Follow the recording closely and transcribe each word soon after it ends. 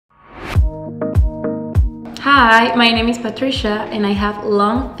Hi, my name is Patricia and I have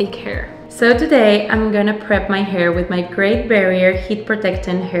long, thick hair. So today I'm gonna prep my hair with my Great Barrier Heat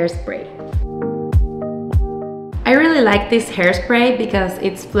Protectant Hairspray. I really like this hairspray because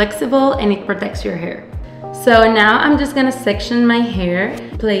it's flexible and it protects your hair. So now I'm just gonna section my hair,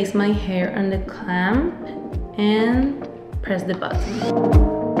 place my hair on the clamp and press the button.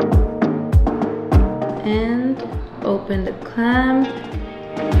 And open the clamp.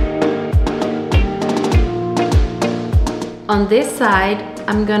 On this side,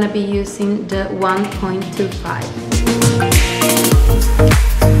 I'm gonna be using the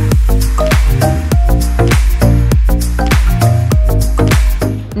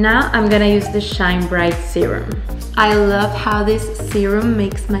 1.25. Now I'm gonna use the Shine Bright Serum. I love how this serum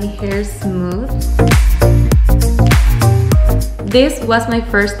makes my hair smooth. This was my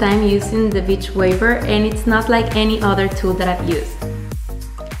first time using the Beachwaver and it's not like any other tool that I've used.